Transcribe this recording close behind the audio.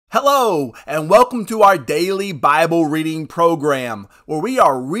Hello, and welcome to our daily Bible reading program, where we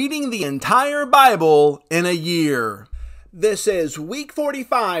are reading the entire Bible in a year. This is week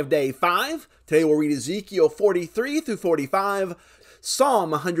 45, day 5. Today we'll read Ezekiel 43 through 45,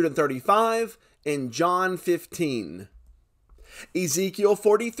 Psalm 135, and John 15. Ezekiel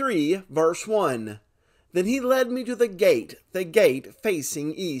 43, verse 1. Then he led me to the gate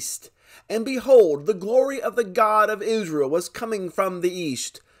facing east. And behold, the glory of the God of Israel was coming from the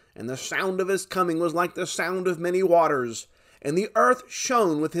east. And the sound of his coming was like the sound of many waters, and the earth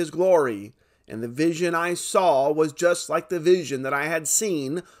shone with his glory. And the vision I saw was just like the vision that I had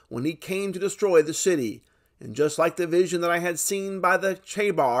seen when he came to destroy the city, and just like the vision that I had seen by the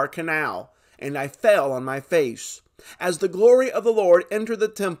Chebar canal, and I fell on my face. As the glory of the Lord entered the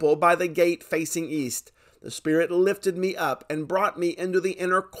temple by the gate facing east, the Spirit lifted me up and brought me into the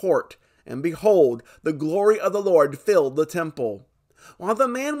inner court, and behold, the glory of the Lord filled the temple. While the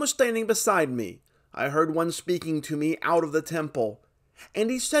man was standing beside me, I heard one speaking to me out of the temple.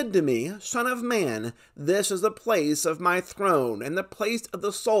 And he said to me, Son of man, this is the place of my throne, and the place of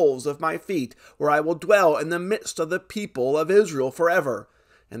the soles of my feet, where I will dwell in the midst of the people of Israel forever.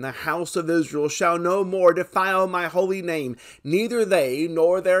 And the house of Israel shall no more defile my holy name, neither they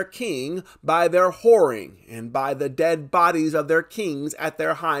nor their king, by their whoring, and by the dead bodies of their kings at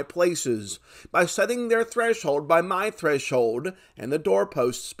their high places, by setting their threshold by my threshold, and the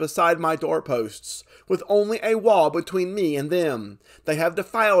doorposts beside my doorposts, with only a wall between me and them. They have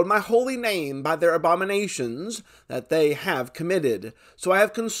defiled my holy name by their abominations that they have committed. So I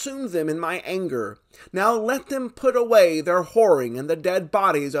have consumed them in my anger. Now let them put away their whoring and the dead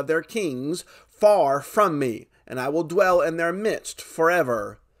bodies of their kings far from me, and I will dwell in their midst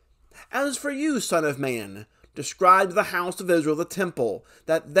forever. As for you, son of man, describe to the house of Israel the temple,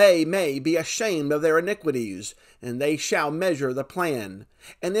 that they may be ashamed of their iniquities, and they shall measure the plan.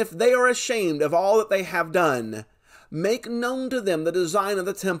 And if they are ashamed of all that they have done, make known to them the design of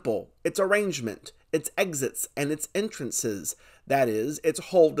the temple, its arrangement, its exits, and its entrances, that is, its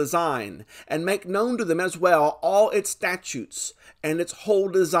whole design, and make known to them as well all its statutes, and its whole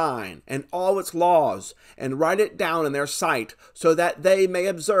design, and all its laws, and write it down in their sight, so that they may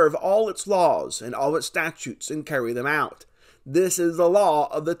observe all its laws, and all its statutes, and carry them out. This is the law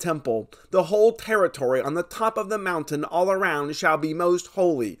of the temple. The whole territory on the top of the mountain all around shall be most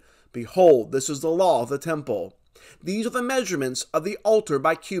holy. Behold, this is the law of the temple. These are the measurements of the altar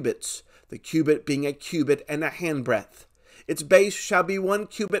by cubits, the cubit being a cubit and a handbreadth. Its base shall be 1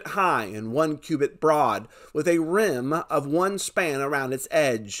 cubit high and 1 cubit broad, with a rim of 1 span around its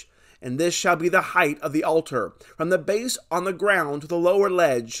edge. And this shall be the height of the altar, from the base on the ground to the lower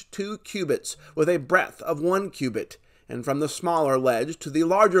ledge 2 cubits, with a breadth of 1 cubit, and from the smaller ledge to the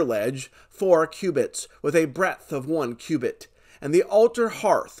larger ledge 4 cubits, with a breadth of 1 cubit. And the altar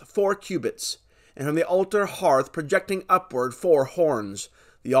hearth 4 cubits, and from the altar hearth projecting upward 4 horns.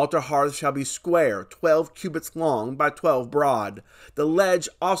 The altar hearth shall be square, 12 cubits long by 12 broad. The ledge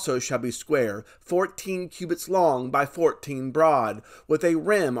also shall be square, 14 cubits long by 14 broad, with a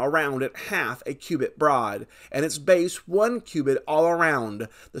rim around it half a cubit broad, and its base 1 cubit all around.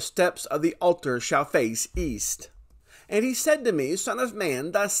 The steps of the altar shall face east. And he said to me, Son of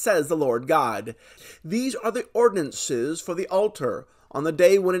man, thus says the Lord God, These are the ordinances for the altar, on the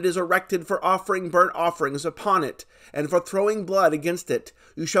day when it is erected for offering burnt offerings upon it, and for throwing blood against it.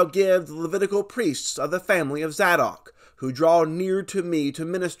 You shall give the Levitical priests of the family of Zadok, who draw near to me to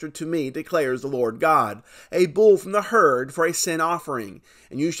minister to me, declares the Lord God, a bull from the herd for a sin offering.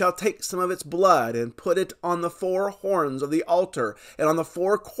 And you shall take some of its blood, and put it on the 4 horns of the altar, and on the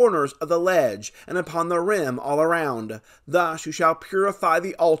 4 corners of the ledge, and upon the rim all around. Thus you shall purify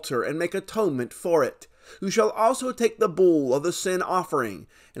the altar, and make atonement for it. You shall also take the bull of the sin offering,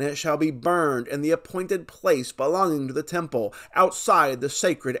 and it shall be burned in the appointed place belonging to the temple, outside the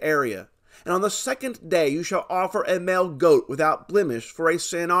sacred area. And on the 2nd day you shall offer a male goat without blemish for a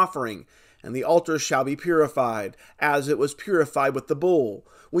sin offering, and the altar shall be purified, as it was purified with the bull.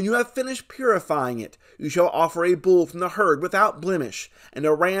 When you have finished purifying it, you shall offer a bull from the herd without blemish, and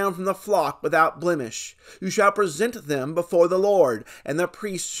a ram from the flock without blemish. You shall present them before the Lord, and the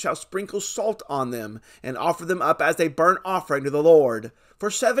priest shall sprinkle salt on them, and offer them up as a burnt offering to the Lord. For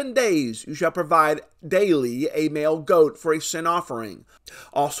 7 days you shall provide daily a male goat for a sin offering.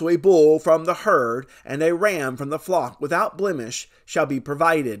 Also a bull from the herd, and a ram from the flock without blemish shall be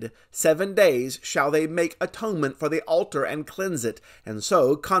provided. 7 days shall they make atonement for the altar and cleanse it, and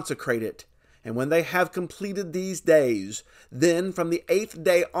so consecrate it. And when they have completed these days, then from the 8th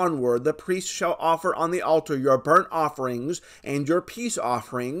day onward the priest shall offer on the altar your burnt offerings and your peace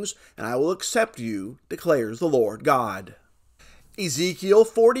offerings, and I will accept you, declares the Lord God. Ezekiel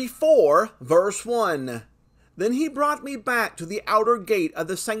 44, verse 1. Then he brought me back to the outer gate of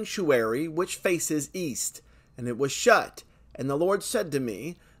the sanctuary, which faces east, and it was shut. And the Lord said to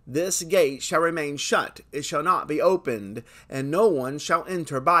me, This gate shall remain shut, it shall not be opened, and no one shall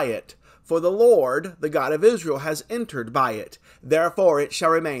enter by it. For the Lord, the God of Israel, has entered by it. Therefore it shall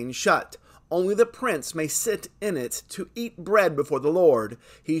remain shut. Only the prince may sit in it to eat bread before the Lord.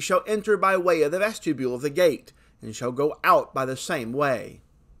 He shall enter by way of the vestibule of the gate, and shall go out by the same way.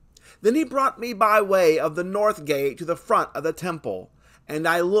 Then he brought me by way of the north gate to the front of the temple. And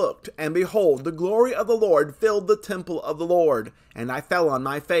I looked, and behold, the glory of the Lord filled the temple of the Lord. And I fell on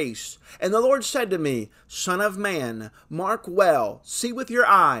my face. And the Lord said to me, Son of man, mark well, see with your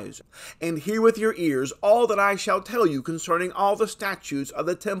eyes, and hear with your ears all that I shall tell you concerning all the statutes of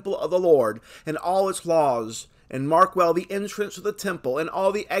the temple of the Lord, and all its laws. And mark well the entrance of the temple, and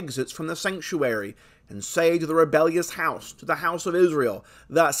all the exits from the sanctuary. And say to the rebellious house, to the house of Israel,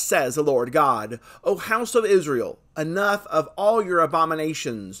 Thus says the Lord God, O house of Israel, enough of all your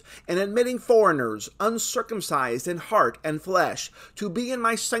abominations, and admitting foreigners, uncircumcised in heart and flesh, to be in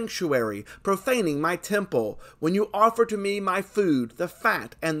my sanctuary, profaning my temple, when you offer to me my food, the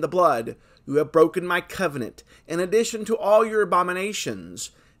fat and the blood. You have broken my covenant, in addition to all your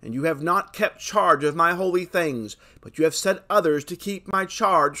abominations. And you have not kept charge of my holy things, but you have set others to keep my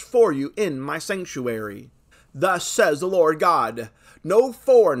charge for you in my sanctuary. Thus says the Lord God, No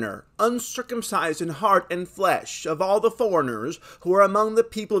foreigner, uncircumcised in heart and flesh, of all the foreigners who are among the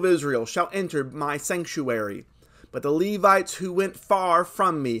people of Israel, shall enter my sanctuary. But the Levites who went far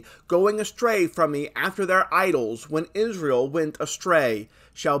from me, going astray from me after their idols, when Israel went astray,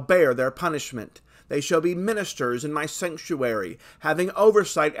 shall bear their punishment. They shall be ministers in my sanctuary, having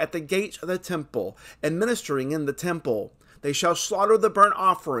oversight at the gates of the temple, and ministering in the temple. They shall slaughter the burnt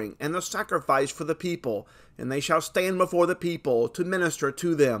offering and the sacrifice for the people, and they shall stand before the people to minister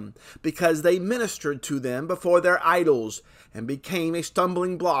to them, because they ministered to them before their idols, and became a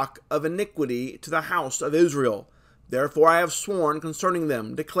stumbling block of iniquity to the house of Israel. Therefore I have sworn concerning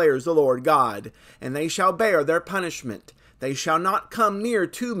them, declares the Lord God, and they shall bear their punishment. They shall not come near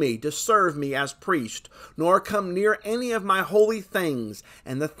to me to serve me as priest, nor come near any of my holy things,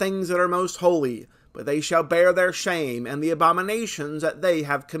 and the things that are most holy. But they shall bear their shame, and the abominations that they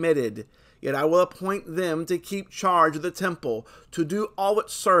have committed. Yet I will appoint them to keep charge of the temple, to do all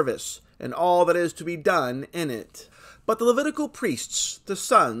its service, and all that is to be done in it. But the Levitical priests, the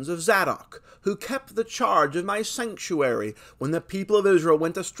sons of Zadok, who kept the charge of my sanctuary when the people of Israel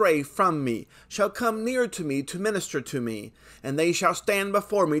went astray from me, shall come near to me to minister to me, and they shall stand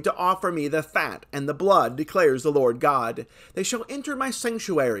before me to offer me the fat and the blood, declares the Lord God. They shall enter my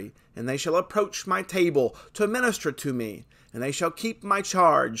sanctuary, and they shall approach my table to minister to me, and they shall keep my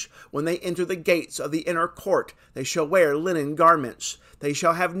charge. When they enter the gates of the inner court, they shall wear linen garments. They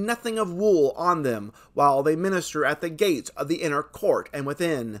shall have nothing of wool on them, while they minister at the gates of the inner court and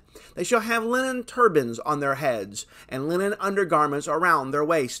within. They shall have linen turbans on their heads, and linen undergarments around their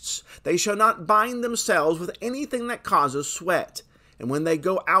waists. They shall not bind themselves with anything that causes sweat. And when they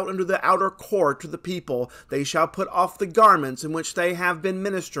go out into the outer court to the people, they shall put off the garments in which they have been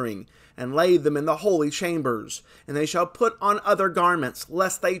ministering, and lay them in the holy chambers. And they shall put on other garments,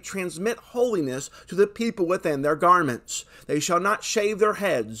 lest they transmit holiness to the people within their garments. They shall not shave their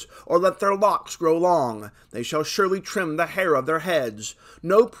heads, or let their locks grow long. They shall surely trim the hair of their heads.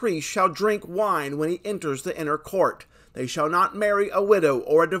 No priest shall drink wine when he enters the inner court. They shall not marry a widow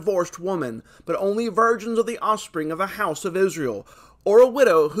or a divorced woman, but only virgins of the offspring of the house of Israel, or a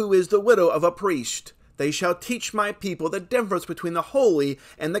widow who is the widow of a priest. They shall teach my people the difference between the holy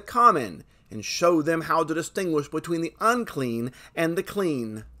and the common, and show them how to distinguish between the unclean and the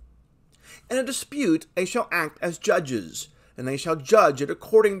clean. In a dispute they shall act as judges, and they shall judge it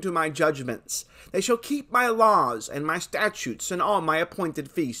according to my judgments. They shall keep my laws and my statutes and all my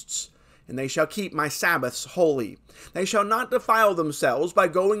appointed feasts, and they shall keep my Sabbaths holy. They shall not defile themselves by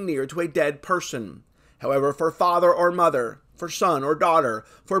going near to a dead person. However, for father or mother, for son or daughter,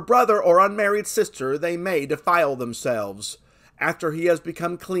 for brother or unmarried sister, they may defile themselves. After he has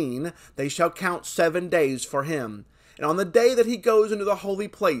become clean, they shall count 7 days for him. And on the day that he goes into the holy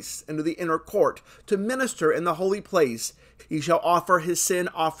place, into the inner court, to minister in the holy place, he shall offer his sin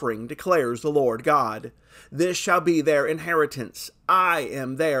offering, declares the Lord God. This shall be their inheritance. I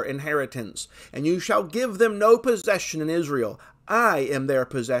am their inheritance. And you shall give them no possession in Israel. I am their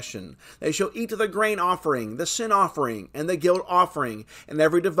possession. They shall eat of the grain offering, the sin offering, and the guilt offering, and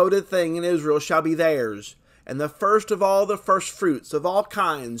every devoted thing in Israel shall be theirs. and the first of all the firstfruits of all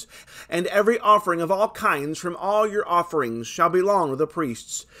kinds, and every offering of all kinds from all your offerings shall belong to the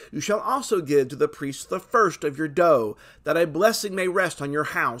priests. You shall also give to the priests the first of your dough, that a blessing may rest on your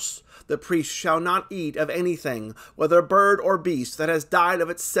house. The priest shall not eat of anything, whether bird or beast, that has died of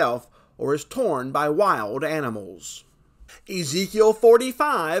itself, or is torn by wild animals. Ezekiel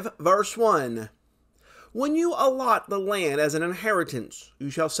 45, verse 1. When you allot the land as an inheritance, you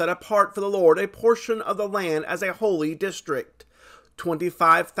shall set apart for the Lord a portion of the land as a holy district,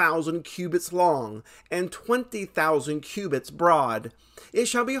 25,000 cubits long and 20,000 cubits broad. It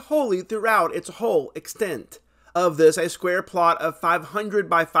shall be holy throughout its whole extent. Of this, a square plot of 500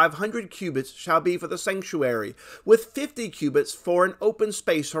 by 500 cubits shall be for the sanctuary, with 50 cubits for an open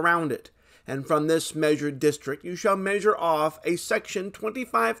space around it. And from this measured district you shall measure off a section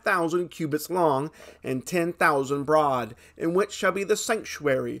 25,000 cubits long and 10,000 broad, in which shall be the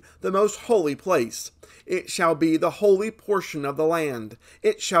sanctuary, the most holy place. It shall be the holy portion of the land.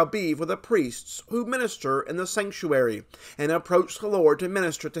 It shall be for the priests who minister in the sanctuary, and approach the Lord to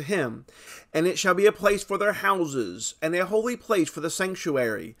minister to him. And it shall be a place for their houses, and a holy place for the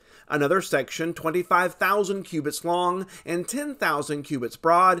sanctuary. Another section, 25,000 cubits long and 10,000 cubits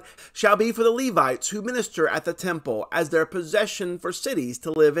broad, shall be for the Levites who minister at the temple, as their possession for cities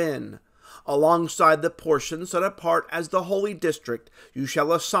to live in. Alongside the portion set apart as the holy district, you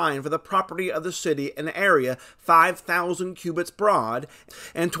shall assign for the property of the city an area 5,000 cubits broad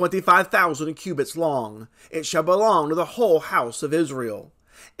and 25,000 cubits long. It shall belong to the whole house of Israel.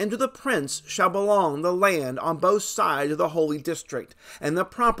 And to the prince shall belong the land on both sides of the holy district, and the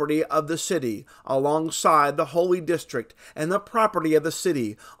property of the city, alongside the holy district, and the property of the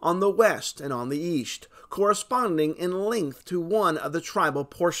city, on the west and on the east, corresponding in length to one of the tribal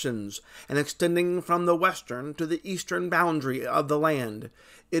portions, and extending from the western to the eastern boundary of the land.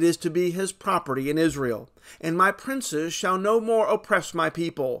 It is to be his property in Israel. And my princes shall no more oppress my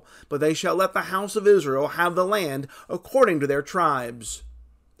people, but they shall let the house of Israel have the land according to their tribes.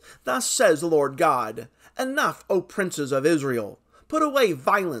 Thus says the Lord God, Enough, O princes of Israel! Put away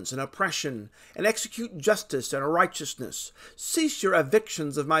violence and oppression, and execute justice and righteousness. Cease your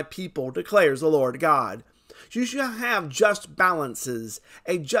evictions of my people, declares the Lord God. You shall have just balances,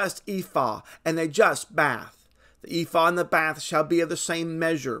 a just ephah, and a just bath. The ephah and the bath shall be of the same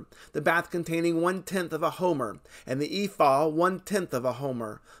measure, the bath containing 1/10 of a homer, and the ephah 1/10 of a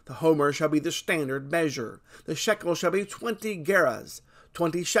homer. The homer shall be the standard measure. The shekel shall be 20 gerahs.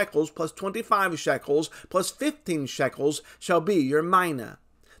 20 shekels plus 25 shekels plus 15 shekels shall be your mina.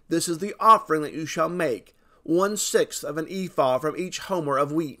 This is the offering that you shall make, 1/6 of an ephah from each homer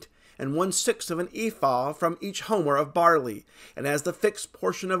of wheat, and 1/6 of an ephah from each homer of barley, and as the fixed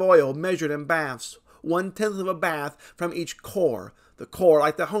portion of oil measured in baths, 1/10 of a bath from each core. The core,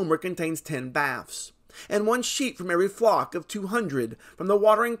 like the homer, contains 10 baths. And 1 sheep from every flock of 200 from the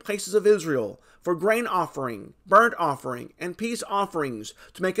watering places of Israel, for grain offering, burnt offering, and peace offerings,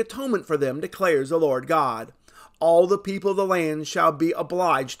 to make atonement for them, declares the Lord God. All the people of the land shall be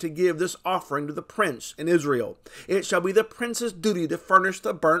obliged to give this offering to the prince in Israel. It shall be the prince's duty to furnish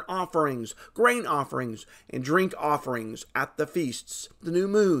the burnt offerings, grain offerings, and drink offerings at the feasts, the new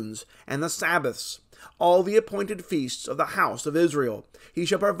moons, and the Sabbaths, all the appointed feasts of the house of Israel. He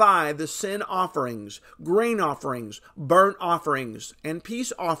shall provide the sin offerings, grain offerings, burnt offerings, and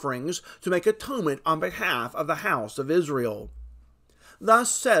peace offerings to make atonement on behalf of the house of Israel.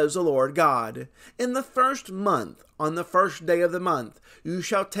 Thus says the Lord God, In the first month, on the first day of the month, you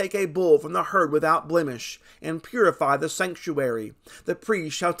shall take a bull from the herd without blemish, and purify the sanctuary. The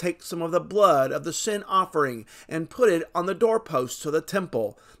priest shall take some of the blood of the sin offering, and put it on the doorposts of the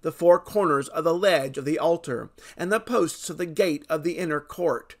temple, the 4 corners of the ledge of the altar, and the posts of the gate of the inner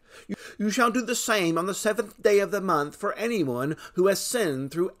court. You shall do the same on the 7th day of the month for anyone who has sinned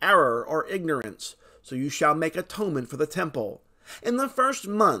through error or ignorance. So you shall make atonement for the temple. In the first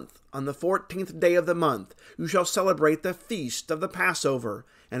month, on the 14th day of the month, you shall celebrate the feast of the Passover,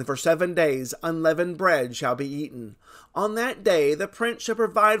 and for 7 days unleavened bread shall be eaten. On that day the prince shall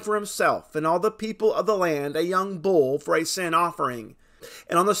provide for himself and all the people of the land a young bull for a sin offering.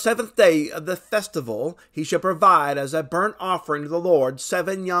 And on the 7th day of the festival he shall provide as a burnt offering to the Lord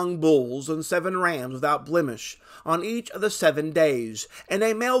 7 young bulls and 7 rams without blemish, on each of the 7 days, and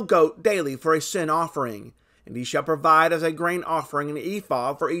a male goat daily for a sin offering. And he shall provide as a grain offering an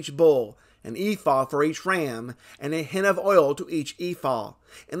ephah for each bull, an ephah for each ram, and a hin of oil to each ephah.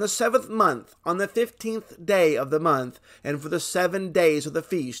 In the 7th month, on the 15th day of the month, and for the 7 days of the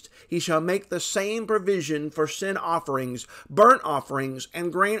feast, he shall make the same provision for sin offerings, burnt offerings,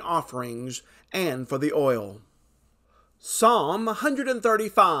 and grain offerings, and for the oil. Psalm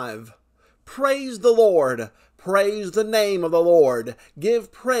 135. Praise the Lord. Praise the name of the Lord.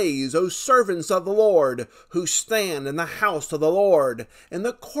 Give praise, O servants of the Lord, who stand in the house of the Lord, in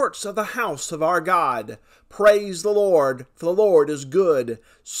the courts of the house of our God. Praise the Lord, for the Lord is good.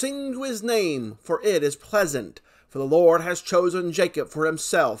 Sing to his name, for it is pleasant. For the Lord has chosen Jacob for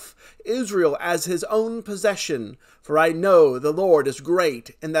himself, Israel as his own possession. For I know the Lord is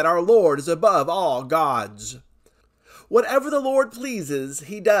great, and that our Lord is above all gods. Whatever the Lord pleases,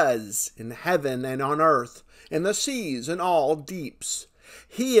 he does, in heaven and on earth, in the seas and all deeps.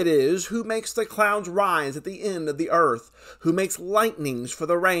 He it is who makes the clouds rise at the end of the earth, who makes lightnings for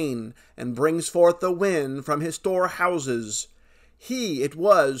the rain, and brings forth the wind from his storehouses. He it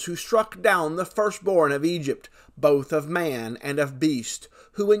was who struck down the firstborn of Egypt, both of man and of beast,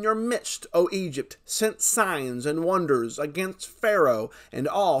 who in your midst, O Egypt, sent signs and wonders against Pharaoh and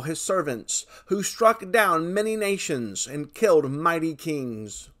all his servants, who struck down many nations and killed mighty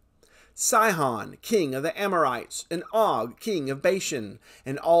kings. Sihon, king of the Amorites, and Og, king of Bashan,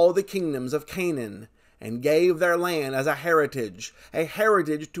 and all the kingdoms of Canaan, and gave their land as a heritage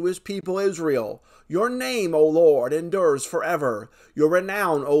to his people Israel. Your name, O Lord, endures forever, your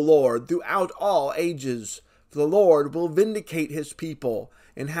renown, O Lord, throughout all ages. For the Lord will vindicate his people,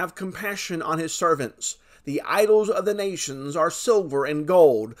 and have compassion on his servants. The idols of the nations are silver and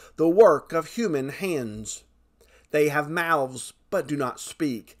gold, the work of human hands. They have mouths, but do not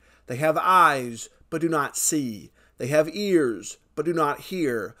speak. They have eyes, but do not see. They have ears, but do not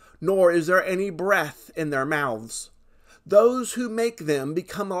hear, nor is there any breath in their mouths. Those who make them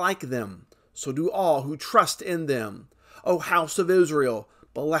become like them, so do all who trust in them. O house of Israel,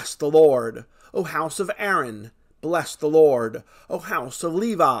 bless the Lord. O house of Aaron, bless the Lord. O house of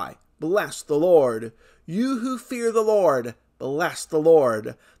Levi, bless the Lord. You who fear the Lord, bless the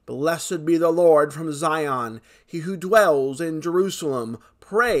Lord. Blessed be the Lord from Zion, he who dwells in Jerusalem.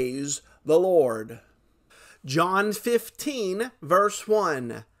 Praise the Lord. John 15, verse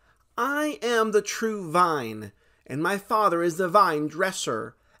 1. I am the true vine, and my Father is the vine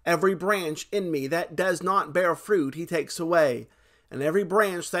dresser. Every branch in me that does not bear fruit he takes away, and every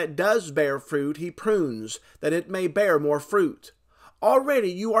branch that does bear fruit he prunes, that it may bear more fruit.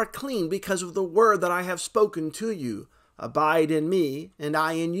 Already you are clean because of the word that I have spoken to you. Abide in me, and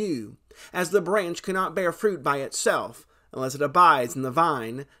I in you. As the branch cannot bear fruit by itself, unless it abides in the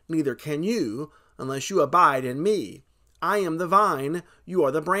vine, neither can you, unless you abide in me. I am the vine, you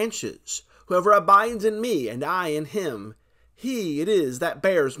are the branches. Whoever abides in me, and I in him, he it is that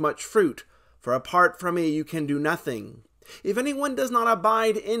bears much fruit, for apart from me you can do nothing. If anyone does not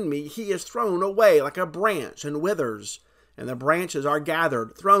abide in me, he is thrown away like a branch and withers, and the branches are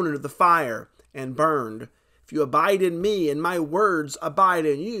gathered, thrown into the fire, and burned. If you abide in me, and my words abide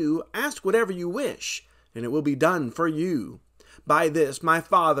in you, ask whatever you wish, and it will be done for you. By this my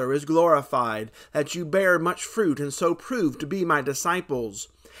Father is glorified, that you bear much fruit, and so prove to be my disciples.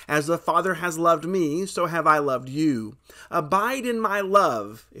 As the Father has loved me, so have I loved you. Abide in my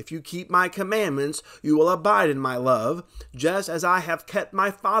love. If you keep my commandments, you will abide in my love, just as I have kept my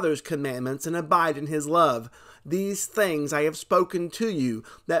Father's commandments and abide in his love. These things I have spoken to you,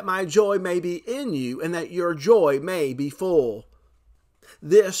 that my joy may be in you, and that your joy may be full.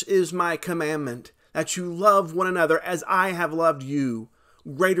 This is my commandment, that you love one another as I have loved you.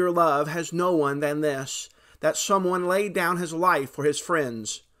 Greater love has no one than this, that someone lay down his life for his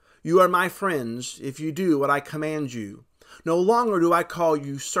friends. You are my friends if you do what I command you. No longer do I call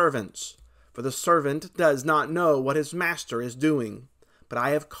you servants, for the servant does not know what his master is doing. But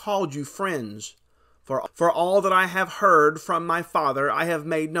I have called you friends. For all that I have heard from my Father I have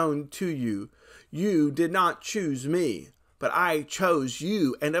made known to you. You did not choose me, but I chose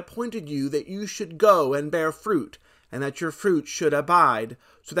you and appointed you that you should go and bear fruit, and that your fruit should abide,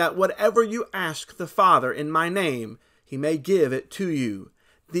 so that whatever you ask the Father in my name, he may give it to you.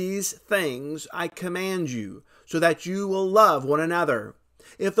 These things I command you, so that you will love one another.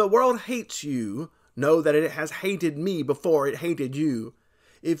 If the world hates you, know that it has hated me before it hated you.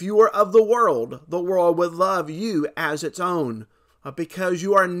 If you were of the world would love you as its own. But because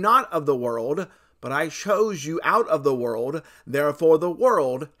you are not of the world, but I chose you out of the world, therefore the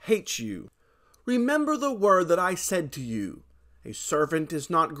world hates you. Remember the word that I said to you. A servant is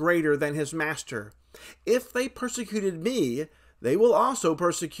not greater than his master. If they persecuted me, they will also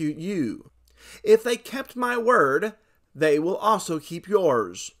persecute you. If they kept my word, they will also keep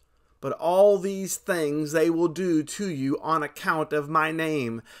yours. But all these things they will do to you on account of my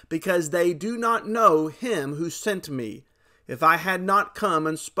name, because they do not know him who sent me. If I had not come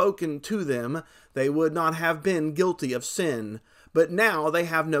and spoken to them, they would not have been guilty of sin. But now they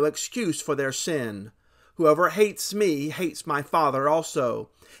have no excuse for their sin. Whoever hates me hates my Father also.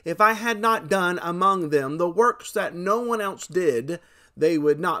 If I had not done among them the works that no one else did, they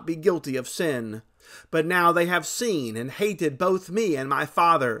would not be guilty of sin. But now they have seen and hated both me and my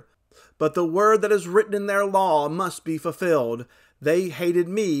Father. But the word that is written in their law must be fulfilled. They hated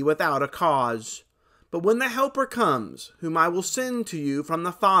me without a cause. But when the Helper comes, whom I will send to you from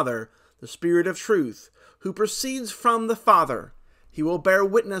the Father, the Spirit of truth, who proceeds from the Father, he will bear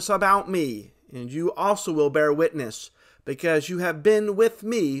witness about me, and you also will bear witness, because you have been with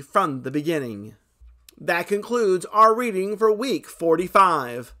me from the beginning. That concludes our reading for week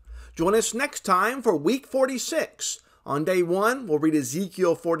 45. Join us next time for week 46. On day 1, we'll read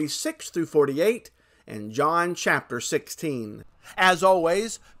Ezekiel 46 through 48 and John chapter 16. As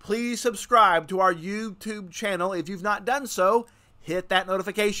always, please subscribe to our YouTube channel if you've not done so. Hit that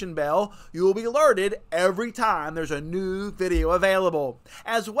notification bell. You will be alerted every time there's a new video available.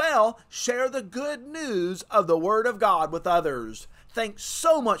 As well, share the good news of the Word of God with others. Thanks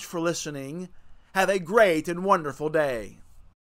so much for listening. Have a great and wonderful day.